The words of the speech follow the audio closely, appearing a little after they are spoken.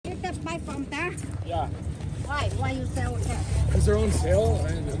Yeah. Why? Why you sell that? Because they're on sale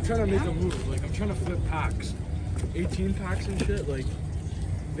and I'm trying to make a move. Like, I'm trying to flip packs. 18 packs and shit. Like,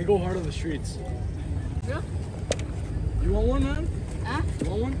 they go hard on the streets. Yeah. You want one, man? Huh? You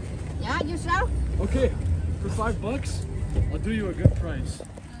want one? Yeah, you sell? Okay. For $5, I'll do you a good price.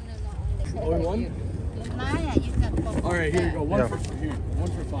 No. Only one? You got both. All right, here you go. One Yeah. for here.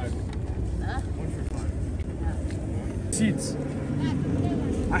 One for $5. Huh? One for $5. Receipts.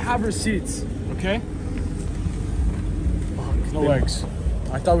 I have receipts. Okay. Fuck. No legs.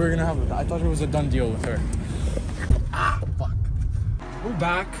 I thought we were gonna have it. I thought it was a done deal with her. Ah, fuck. We're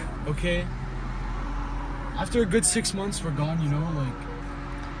back. Okay. After a good 6 months, we're gone. You know, like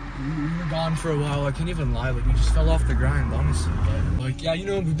we were gone for a while. I can't even lie. Like we just fell off the grind, honestly. But, like yeah, you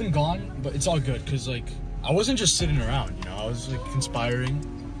know, we've been gone, but it's all good because like I wasn't just sitting around. You know, I was like conspiring.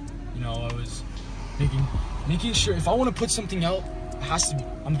 You know, I was making sure if I want to put something out, it has to be.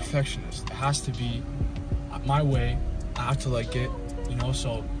 I'm a perfectionist. It has to be my way. I have to like it. You know,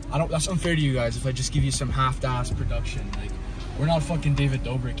 so I don't. That's unfair to you guys if I just give you some half-ass production. Like we're not fucking David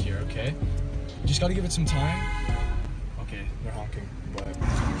Dobrik here, okay? Just gotta give it some time. Okay, they're honking. But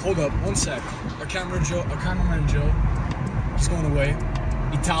hold up, one sec. Our cameraman Joe, he's going away.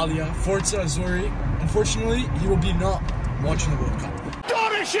 Italia, Forza Azzurri. Unfortunately, he will be not watching the World Cup.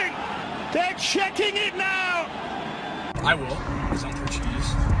 Astonishing! They're checking it now! I will, because I'm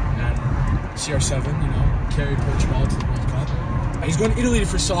Portuguese. And CR7, you know, carried Portugal to the World Cup. He's going to Italy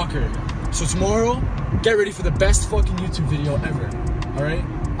for soccer. So tomorrow, get ready for the best fucking YouTube video ever. Alright?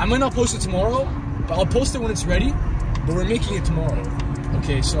 I might not post it tomorrow, but I'll post it when it's ready. But we're making it tomorrow.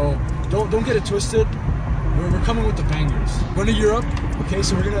 Okay, so don't get it twisted. We're coming with the bangers. We're going to Europe, okay,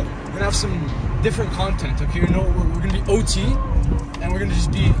 so we're gonna have some different content, okay? You know, we're gonna be OT, and we're gonna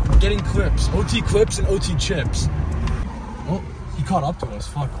just be getting clips. OT clips and OT chips. Oh, he caught up to us,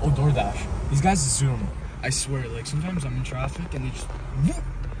 fuck. Oh, DoorDash. These guys zoom. I swear, like, sometimes I'm in traffic and they just,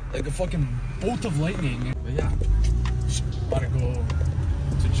 like a fucking bolt of lightning. But yeah, just gotta go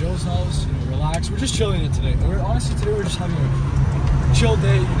to Joe's house, you know, relax. We're just chilling it today. Honestly, today we're just having a chill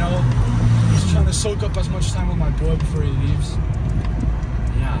day, you know. Just trying to soak up as much time with my boy before he leaves.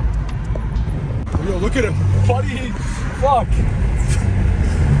 Yeah. Yo, look at him, buddy. Fuck.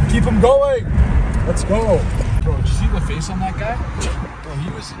 Keep him going. Let's go. Bro, did you see the face on that guy? Bro,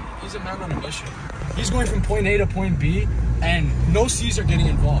 he's a man on a mission. He's going from point A to point B, and no C's are getting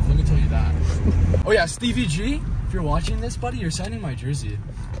involved, let me tell you that. Oh yeah, Stevie G, if you're watching this, buddy, you're signing my jersey.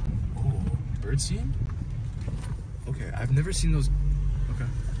 Oh, bird scene? Okay, I've never seen those. Okay.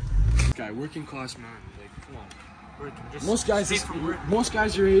 This guy, working class man, like, come on. Most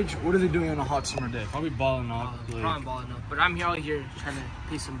guys your age, what are they doing on a hot summer day? Probably balling up. Probably balling up. But I'm out here trying to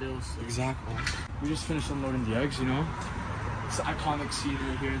pay some bills. So. Exactly. We just finished unloading the eggs, you know? It's the iconic scene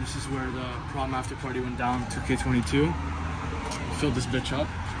right here. This is where the prom after party went down, 2K22. Filled this bitch up.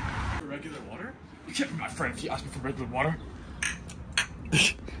 For regular water? You can't be my friend if you ask me for regular water.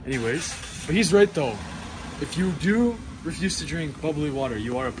 Anyways, but he's right though. If you do refuse to drink bubbly water,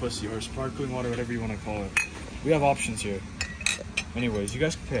 you are a pussy, or sparkling water, whatever you want to call it. We have options here. Anyways, you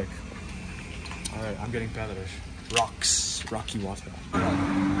guys can pick. Alright, I'm getting pedalish. Rocky water.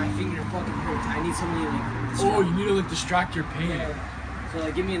 My finger fucking hurts. I need somebody to like. Oh, you need to like distract your pain. Yeah. So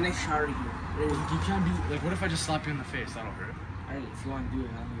like, give me a nice shower here. You can't be like. What if I just slap you in the face? That'll hurt. Alright, if you want to do it,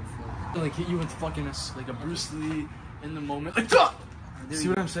 I don't give a fuck. Like hit you with fucking like a Bruce Lee in the moment. Like, see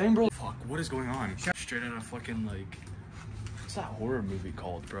what I'm saying, bro? Fuck, what is going on? Straight out of fucking like, what's that horror movie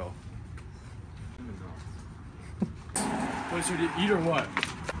called, bro? I don't even know. Wait, so did you eat or what?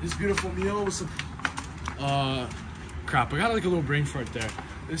 This beautiful meal was crap. I got like a little brain fart there.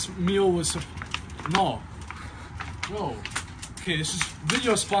 This meal was no. Okay, this is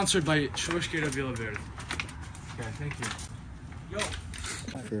video sponsored by Churrasqueira Vila Verde. Okay, thank you. Yo.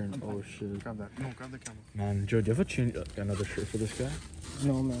 Oh shit. Grab that. No, grab the camera. Man, Joe, do you have another shirt for this guy?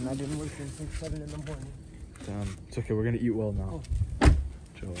 No, man. I've been working since 7 in the morning. Damn. It's okay. We're gonna eat well now. Oh.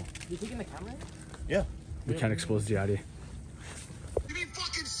 Joe. You taking the camera? Yeah. We can't expose the Addy. You mean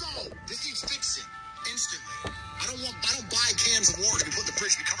fucking so? This needs fixing instantly. I don't buy cans of water to be put in the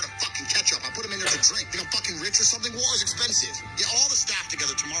fridge to be covered in fucking ketchup. I put them in there to drink. Think I'm fucking rich or something? Water's expensive. Get all the staff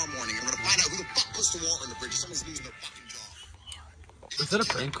together tomorrow morning and we're gonna find out who the fuck puts the water in the fridge. Someone's losing their fucking job. Is that a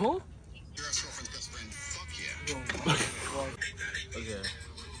prank call? Your ex-girlfriend's best friend. Fuck yeah. Okay.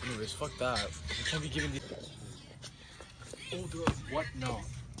 Anyways, fuck that. You can't be giving the. Oh, what? No.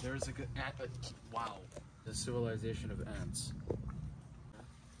 There's like an ant. Wow. The civilization of ants.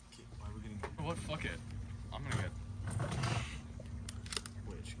 Okay, why are we getting? What? Fuck it. I'm gonna get.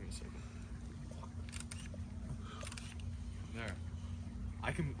 Wait, just give me a second. There.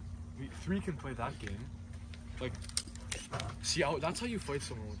 I can. Three can play that game. Like, see how that's how you fight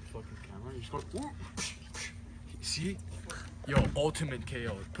someone with the fucking camera. You just go. Whoop. See, yo, ultimate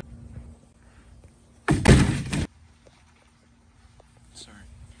KO. Sorry,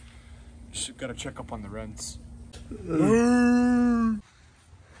 just gotta check up on the rents.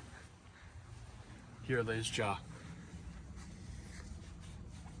 Here lays jaw.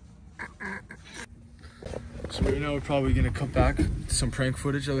 So right now we're probably gonna cut back some prank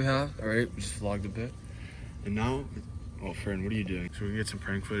footage that we have. All right, we just vlogged a bit, and now, oh, friend, what are you doing? So we're gonna get some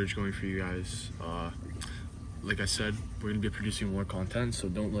prank footage going for you guys. Like I said, we're gonna be producing more content, so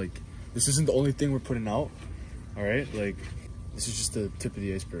don't like. This isn't the only thing we're putting out. All right, like this is just the tip of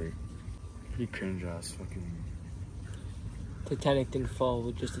the iceberg. Pretty cringe ass fucking. Titanic didn't fall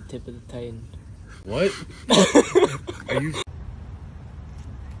with just the tip of the Titan. What? Are you?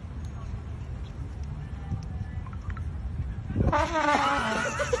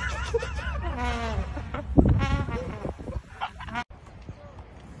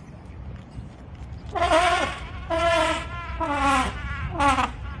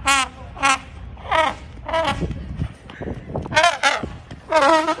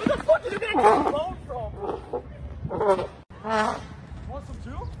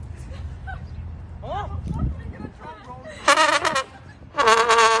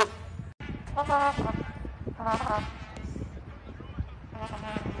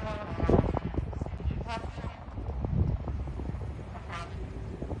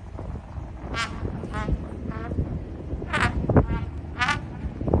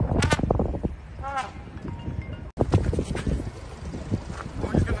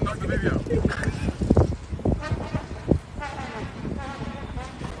 He's gonna knock the baby out.